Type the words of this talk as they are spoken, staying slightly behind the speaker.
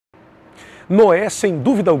Noé, sem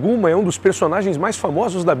dúvida alguma, é um dos personagens mais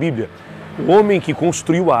famosos da Bíblia. O homem que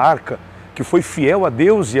construiu a arca, que foi fiel a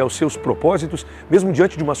Deus e aos seus propósitos, mesmo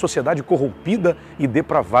diante de uma sociedade corrompida e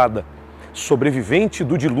depravada. Sobrevivente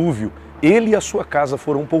do dilúvio, ele e a sua casa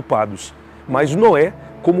foram poupados. Mas Noé,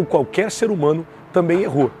 como qualquer ser humano, também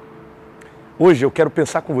errou. Hoje eu quero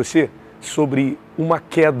pensar com você sobre uma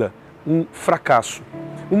queda, um fracasso.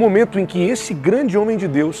 Um momento em que esse grande homem de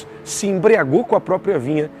Deus se embriagou com a própria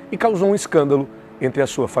vinha e causou um escândalo entre a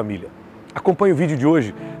sua família. Acompanhe o vídeo de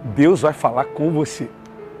hoje, Deus vai falar com você.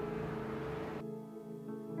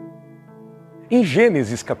 Em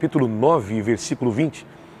Gênesis capítulo 9, versículo 20,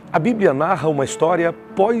 a Bíblia narra uma história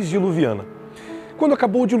pós-diluviana. Quando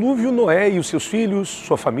acabou o dilúvio, Noé e os seus filhos,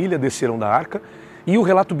 sua família, desceram da arca e o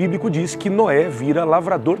relato bíblico diz que Noé vira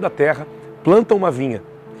lavrador da terra, planta uma vinha.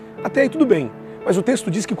 Até aí tudo bem. Mas o texto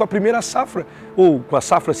diz que com a primeira safra, ou com as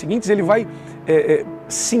safras seguintes, ele vai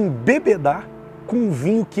se embebedar com o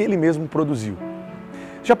vinho que ele mesmo produziu.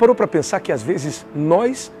 Já parou para pensar que às vezes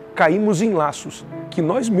nós caímos em laços que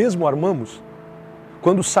nós mesmos armamos?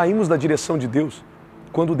 Quando saímos da direção de Deus,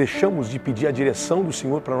 quando deixamos de pedir a direção do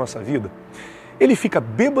Senhor para a nossa vida, ele fica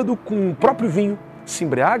bêbado com o próprio vinho, se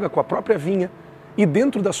embriaga com a própria vinha e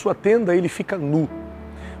dentro da sua tenda ele fica nu.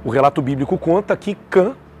 O relato bíblico conta que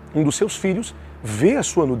Cã, um dos seus filhos, vê a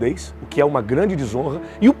sua nudez, o que é uma grande desonra,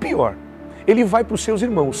 e o pior, ele vai para os seus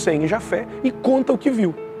irmãos, Sem e Jafé, e conta o que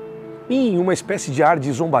viu. Em uma espécie de ar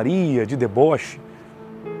de zombaria, de deboche,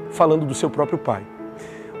 falando do seu próprio pai.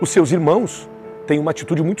 Os seus irmãos têm uma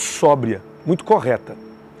atitude muito sóbria, muito correta.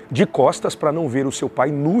 De costas para não ver o seu pai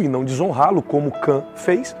nu e não desonrá-lo, como Cã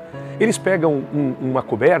fez, eles pegam uma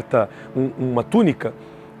coberta, uma túnica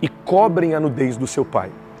e cobrem a nudez do seu pai.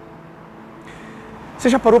 Você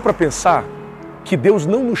já parou para pensar que Deus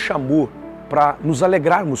não nos chamou para nos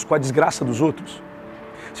alegrarmos com a desgraça dos outros?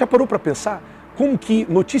 Já parou para pensar como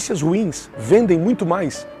que notícias ruins vendem muito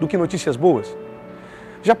mais do que notícias boas?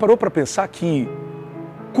 Já parou para pensar que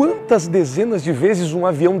quantas dezenas de vezes um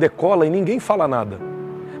avião decola e ninguém fala nada,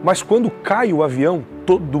 mas quando cai o avião,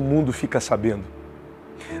 todo mundo fica sabendo?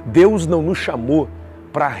 Deus não nos chamou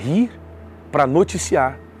para rir, para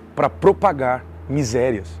noticiar, para propagar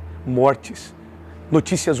misérias, mortes,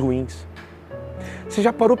 notícias ruins. Você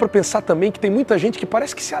já parou para pensar também que tem muita gente que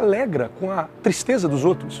parece que se alegra com a tristeza dos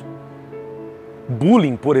outros?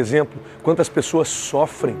 Bullying, por exemplo, quantas pessoas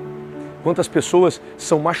sofrem, quantas pessoas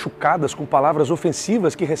são machucadas com palavras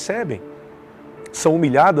ofensivas que recebem, são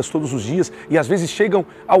humilhadas todos os dias e às vezes chegam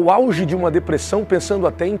ao auge de uma depressão pensando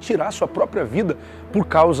até em tirar sua própria vida por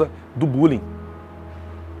causa do bullying.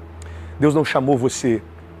 Deus não chamou você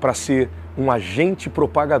para ser um agente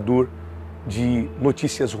propagador de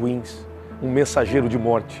notícias ruins, um mensageiro de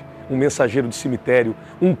morte, um mensageiro de cemitério,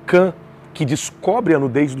 um Cã que descobre a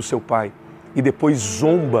nudez do seu pai e depois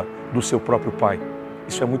zomba do seu próprio pai.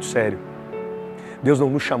 Isso é muito sério. Deus não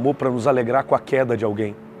nos chamou para nos alegrar com a queda de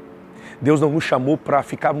alguém. Deus não nos chamou para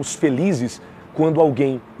ficarmos felizes quando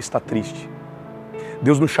alguém está triste.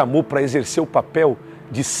 Deus nos chamou para exercer o papel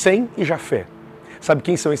de Sem e Jafé. Sabe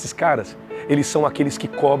quem são esses caras? Eles são aqueles que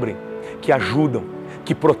cobrem, que ajudam,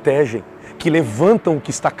 que protegem, que levantam o que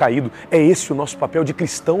está caído. É esse o nosso papel de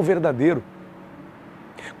cristão verdadeiro.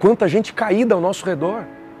 Quanta gente caída ao nosso redor,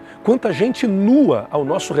 quanta gente nua ao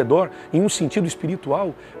nosso redor, em um sentido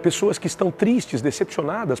espiritual, pessoas que estão tristes,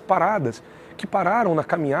 decepcionadas, paradas, que pararam na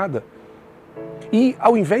caminhada. E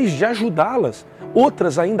ao invés de ajudá-las,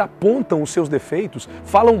 outras ainda apontam os seus defeitos,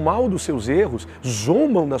 falam mal dos seus erros,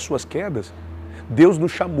 zombam das suas quedas. Deus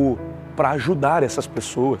nos chamou para ajudar essas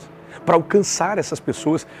pessoas, para alcançar essas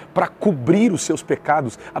pessoas, para cobrir os seus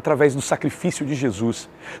pecados através do sacrifício de Jesus.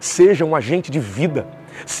 Seja um agente de vida,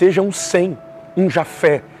 seja um Sem, um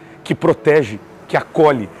Jafé, que protege, que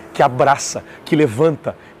acolhe, que abraça, que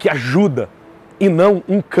levanta, que ajuda, e não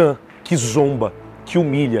um Cã que zomba, que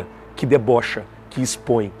humilha, que debocha, que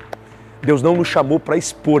expõe. Deus não nos chamou para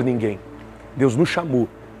expor ninguém. Deus nos chamou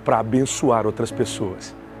para abençoar outras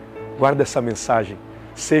pessoas. Guarda essa mensagem.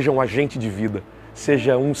 Seja um agente de vida,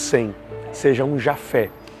 seja um Sem, seja um Jafé.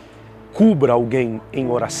 Cubra alguém em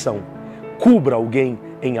oração, cubra alguém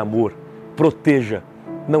em amor, proteja,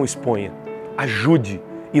 não exponha, ajude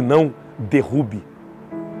e não derrube.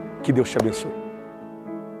 Que Deus te abençoe.